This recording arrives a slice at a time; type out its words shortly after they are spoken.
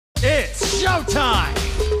It's showtime!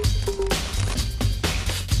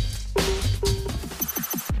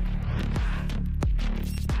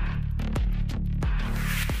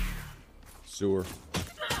 Sewer.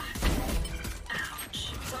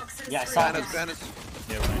 Yeah, I saw him.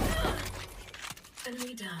 Yeah, right.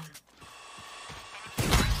 Enemy down.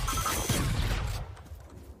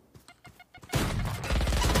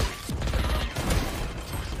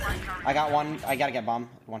 I got one. I gotta get bomb.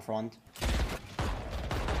 1 for 1.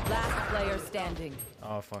 Last player standing.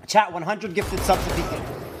 Oh fuck. Chat 100 gifted subs if you can.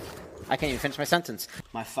 I can't even finish my sentence.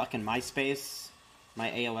 My fucking MySpace. My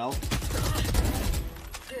AOL.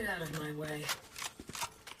 Get out of my way.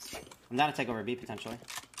 I'm down to take over B potentially.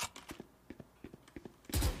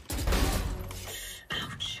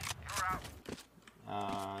 Ouch.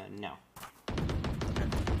 No.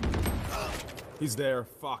 He's there.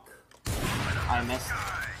 Fuck. I missed.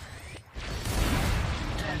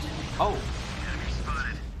 Oh.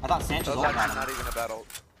 I thought Sanchez all got him. Not even a battle.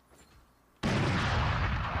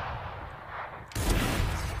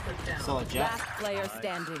 Still a jet. Last player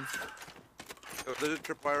standing. Oh, there's a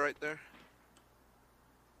tripwire right there.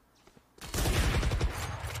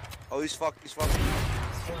 Oh, he's fucked. He's fucked.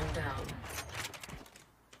 One down.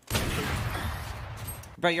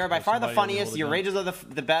 Bro, you're by far the somebody funniest. hold it Your down. rages are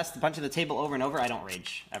the best. Punching the table over and over. I don't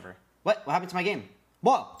rage ever. What? What happened to my game?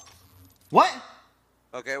 Whoa. What?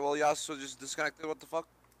 Okay, well, Yassuo just disconnected. What the fuck?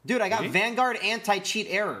 Dude, I got Really? Vanguard anti-cheat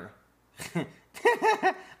error.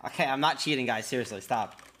 Okay, I'm not cheating, guys. Seriously,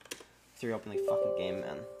 stop. Threw open the fucking game,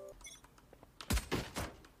 man.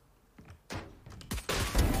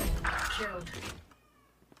 Killed.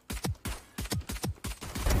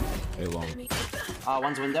 Hey, long. Enemy.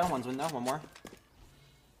 One's window, one more.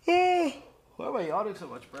 Why am I yawning so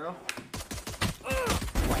much, bro?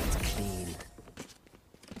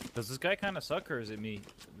 Does this guy kind of suck, or is it me,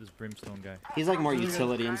 this Brimstone guy? He's like more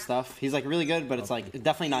utility and stuff. He's like really good, but it's like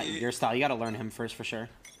definitely not your style. You gotta learn him first for sure.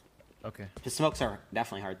 Okay. His smokes are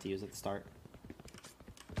definitely hard to use at the start.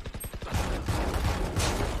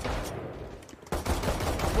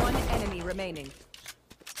 One enemy remaining.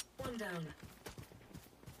 One down.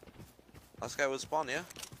 Last guy was spawn, yeah?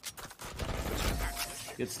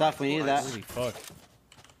 Good stuff. We needed that. Holy fuck.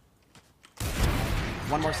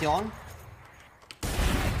 One more C long.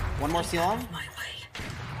 One more C long. My way.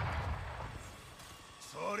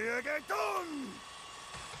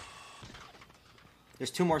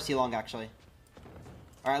 There's 2 more C long actually,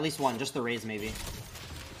 or at least one. Just the raise maybe.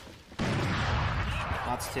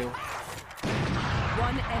 That's 2.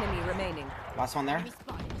 One enemy remaining. Last one there.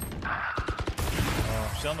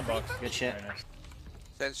 Oh, she's on the box. Good shit.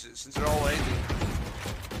 Very nice. Since they're all lazy.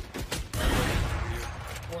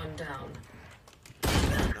 One down.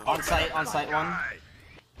 On site one.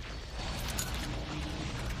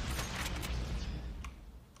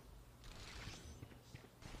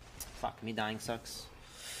 Fuck, me dying sucks.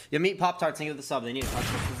 Yo, meet Pop-Tarts and give the sub. They need a touch.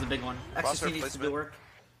 This is a big one. Crosshair XQC needs to do placement. work.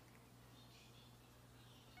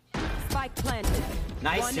 Spike planted.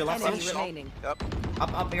 Nice, One your left enemy side. remaining. Yep.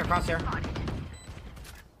 Up, bigger crosshair.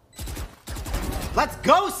 Let's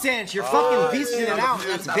go, Sanch! You're fucking beasting it out.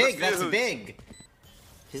 That's big, that's big.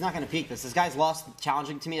 He's not gonna peek this. This guy's lost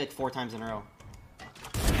challenging to me like 4 times in a row.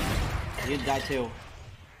 You'd die too.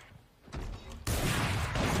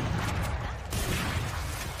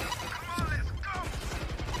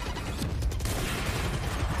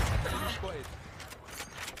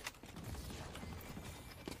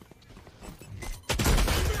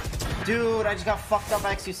 Dude, I just got fucked up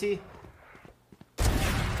by XQC.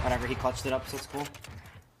 Whatever, he clutched it up, so it's cool.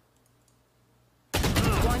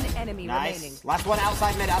 One enemy remaining. Nice. Last one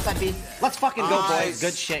outside mid, outside B. Let's fucking go, Nice. boys.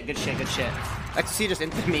 Good shit, good shit, good shit. XQC just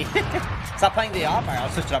inted me. Stop playing the op. Alright, I'll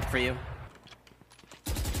switch it up for you.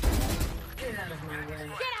 Get out of my way.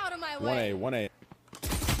 Get out of my way. 1A.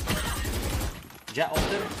 Jet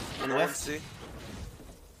ulted and whiff. See?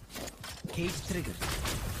 Cage triggered.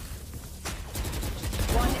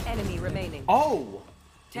 One enemy remaining. Oh!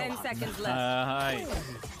 10 seconds left. Hi.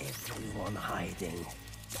 Everyone hiding.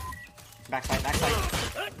 Backside, backside.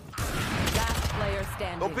 Last player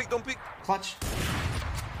standing. Don't peek, don't peek. Clutch.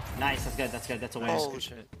 Nice, that's good, that's good. That's a win. Oh,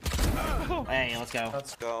 shit. Hey, let's go.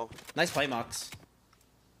 Let's go. Nice play, Mox.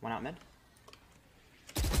 One out mid.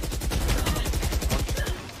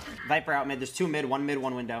 Viper out mid. There's 2 mid, 1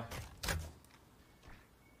 window.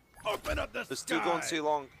 Open up the There's 2 going C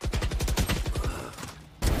long.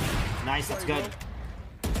 Nice, that's good.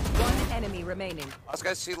 One enemy remaining. Last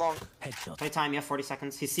guy's C long. headshot. Play time, you have 40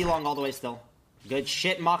 seconds. He's C long all the way still. Good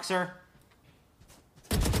shit, Moxer.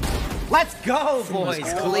 Let's go,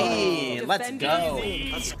 boys. Clean. Let's go.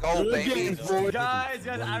 Let's go, baby. Guys,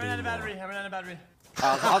 I ran out of battery.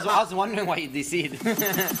 I was wondering why you DC'd.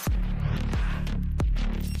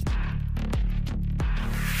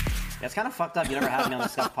 Yeah, it's kind of fucked up. You never had me on the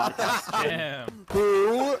Scuff podcast. Damn.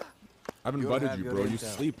 I've invited you, bro. You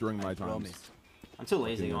sleep during my times. I'm too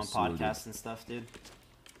lazy to go on Absolutely. podcasts and stuff, dude.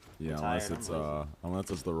 Yeah, tired,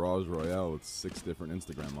 unless it's the Raj Royale with 6 different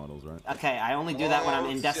Instagram models, right? Okay, I only do that when I'm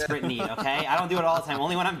in Oh, desperate need, okay? I don't do it all the time,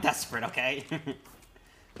 only when I'm desperate, okay?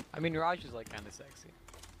 I mean, Raj is like kind of sexy.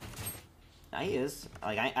 Nah, he is.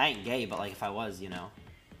 Like, I ain't gay, but like, if I was, you know.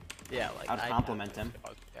 Yeah, like I'd compliment him.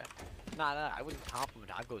 Okay. Nah, I wouldn't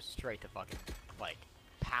compliment. I'd go straight to fucking like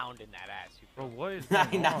pounding that ass. Bro, what is Nah,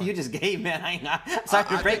 going nah, on? you just gay, man. I ain't not. Sorry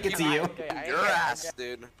to break it to you. Your ass,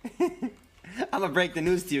 dude. I'm gonna break the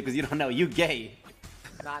news to you because you don't know. You gay.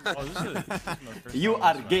 Nah, Oh, this is my first You time are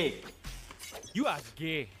on this gay. map. You are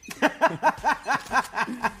gay.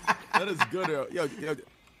 That is good. Yo.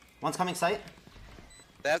 One's coming sight.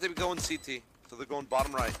 They have to be going CT, so they're going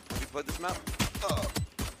bottom right. Have you played this map?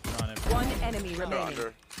 On it. One enemy They're remaining.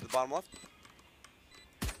 under. The bottom left?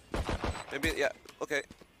 Maybe, yeah, okay.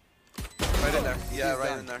 Right in there. Yeah,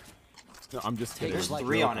 right in there. No, I'm just kidding. There's It was a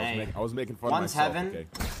 3 joke. on A. I was making fun One's of myself. heaven. Okay.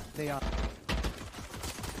 They are.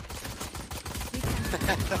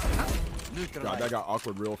 God, that got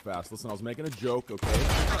awkward real fast. Listen, I was making a joke, okay?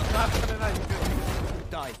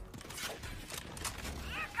 Die.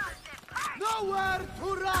 Nowhere to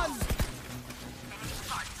run.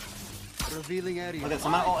 Revealing area. Look at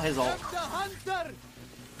someone ult his ult. The hunter.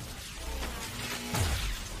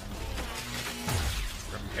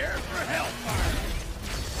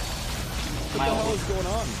 My ult, What's going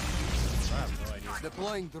on? I have no idea.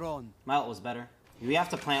 Deploying drone. my ult was better. We have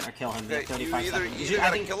to plant or kill him. We have Okay, you 35 either, seconds. you I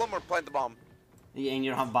gotta think, kill him or plant the bomb. yeah, and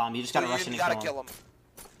you don't have bomb. You just gotta rush in You and gotta kill him. kill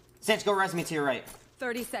him. Sanch, go res me to your right.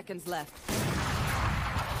 30 seconds left.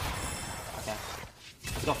 Okay.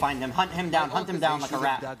 Let's go find him. Hunt him down. Hunt him down like a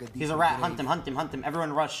rat. He's a rat. Hunt him. Hunt him. Hunt him.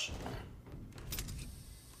 Everyone rush.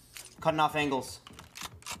 Cutting off angles.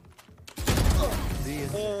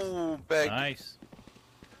 Oh, big. Nice.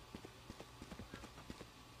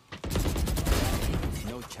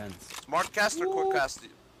 No chance. Smart cast or quick cast?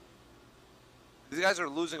 These guys are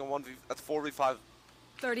losing a 1v at 4v5.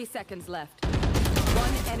 30 seconds left.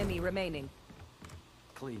 One enemy remaining.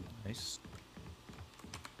 Clean. Nice.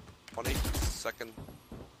 20 second.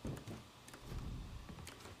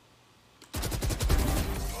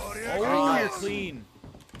 Oh, you're clean.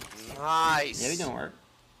 Nice. Yeah, we didn't work.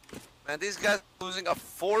 Man, these guys are losing a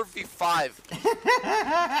 4v5.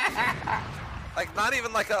 Like not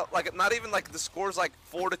even like the score's like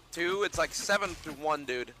 4-2. It's like 7-1,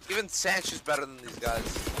 dude. Even Sanch is better than these guys.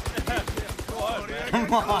 Come on, man.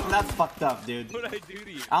 Come on, that's fucked up, dude. What did I do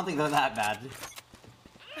to you? I don't think they're that bad.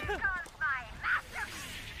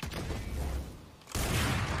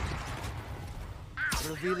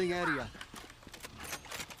 Revealing area.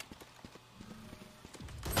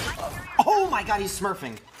 Oh my god, he's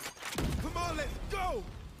smurfing. Come on, let's go!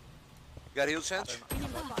 You got heal Sanch?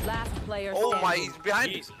 Last player Oh my, standing. he's behind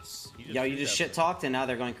me. Jesus. Yo, you just shit talked and now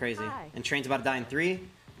they're going crazy. Hi. And Train's about to die in 3,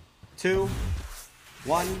 2,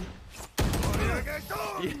 1.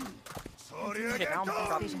 Okay, now I'm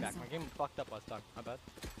dropping back. My game fucked up last time. My bad.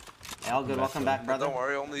 Hey, all good. Welcome back, brother. Don't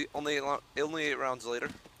worry, only 8 rounds later.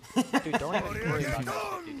 Dude, don't even worry about that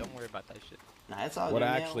shit, dude. Don't worry about that shit. Nah, it's all What good,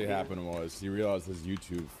 man. actually happened was he realized his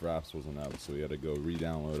YouTube fraps wasn't out, so he had to go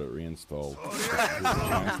re-download it, reinstall. He has a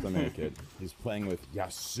chance to make it. He's playing with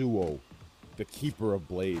Yassuo, the keeper of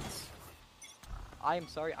blades. I am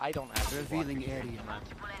sorry, I don't have Revealing area.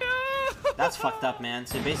 That's fucked up, man.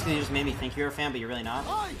 So basically, you just made me think you're a fan, but you're really not.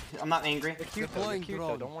 I'm not angry. You're cute though, Deploying you're cute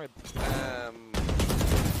though. drone. Don't worry.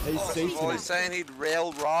 Hey, First of all, he's saying he'd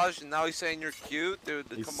rail Raj, and now he's saying you're cute, dude.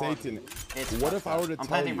 Hey, Come on. Satan. It's What if I were to I'm tell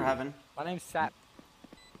planting you? for heaven. My name's Sap.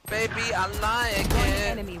 Baby, I like One it.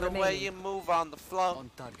 enemy The way remaining. you move on the floor. On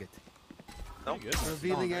target. No?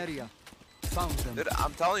 Revealing area. Found them. Dude,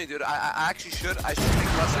 I'm telling you, dude, I actually should. I should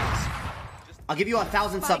take lessons. I'll give you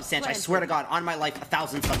 1,000 subs, Sanch. I planted. swear to God, on my life,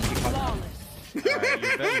 1,000 subs. You fuck. Flawless. Alright,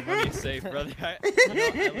 you're betting money safe, brother. I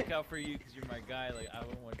look out for you because you're my guy. Like, I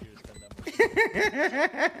wouldn't want you to spend that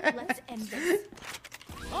much. Let's end this.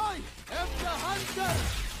 I am the hunter.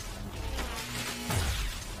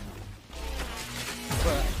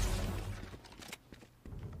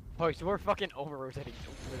 Oh, so we're fucking over rotating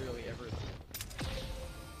literally everything.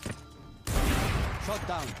 Shot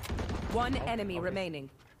down. One enemy remaining.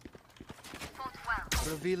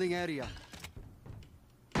 Revealing area.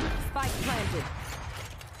 Spike planted.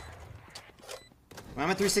 When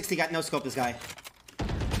I'm at 360, got no scope this guy.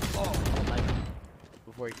 Like,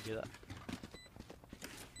 before you can do that.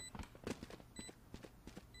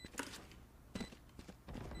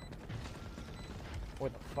 Where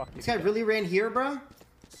the fuck? This guy really ran here, bro?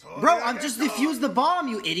 Bro, I'm just defused the bomb,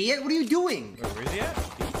 you idiot. What are you doing? Wait, where's he at?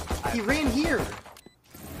 He ran here.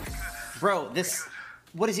 Bro, this...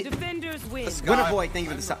 What is it? Defenders win. Winter boy, thank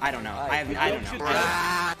you for the... I don't know. I don't know.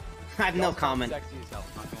 I have no comment. Sexy as hell,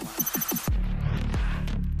 not gonna lie.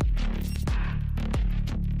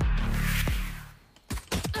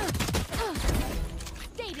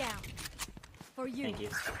 Stay down. For you. Thank you.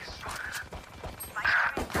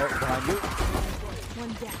 Oh, behind you.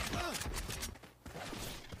 One down.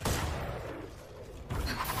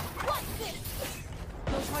 What's this?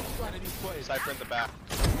 No touch left. Cypher in the back.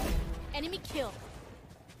 Enemy kill.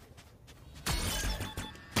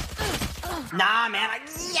 Nah, man.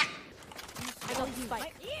 Yeah. I got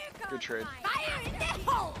spike. Good trade. Fire in the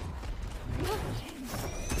hole.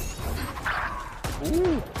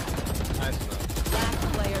 Ooh. Nice though. Last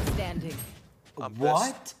player standing. I'm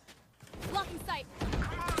What? Blocking sight.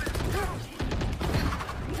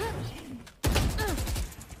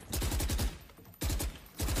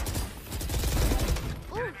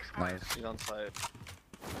 Nice. He's on site.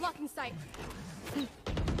 Blocking sight.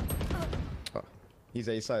 Oh. He's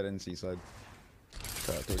A side and C side.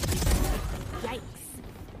 Yikes.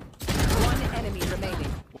 One enemy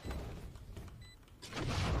remaining.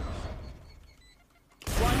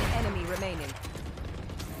 One enemy remaining.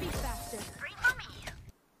 Be faster.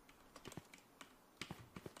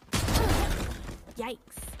 Yikes.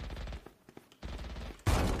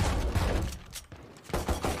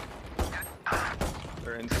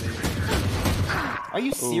 They're in C. Are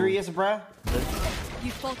you serious, bruh?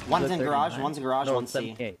 You both One's in garage, one's in garage, one's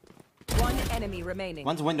C. one enemy remaining.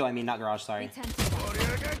 One's window, I mean, not garage, sorry.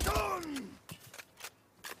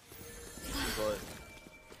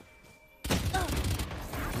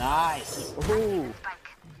 Nice. Ooh.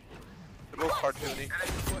 Little cartoony.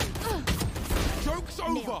 Joke's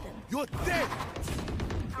over. You're dead.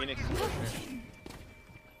 Phoenix is pushing.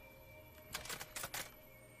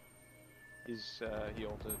 He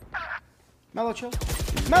ulted. Mellow chill.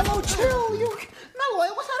 Mellow chill, you. Mellow,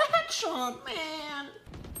 it was not a headshot, man.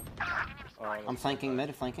 I'm flanking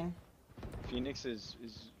mid, flanking. Phoenix is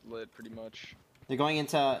lit pretty much. They're going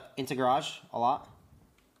into garage a lot.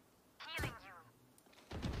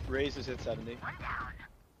 Raze is hit 70.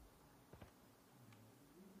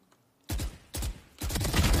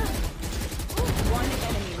 One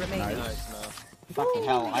enemy remaining. Nice, no. Fucking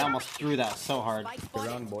hell, I almost threw that so hard. Good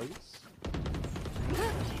round, boys.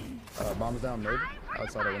 Bombs down mid,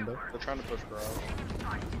 outside a window. They're trying to push garage.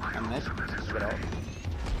 I'm mid. Get out.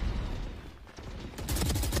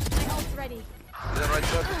 My ult's ready. Is that right,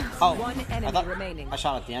 Chuck? Oh, One enemy remaining. I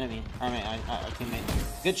shot at the enemy. I mean, I teammate.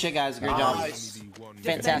 Good shit, guys. Great job.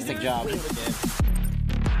 Fantastic job. Defenders win.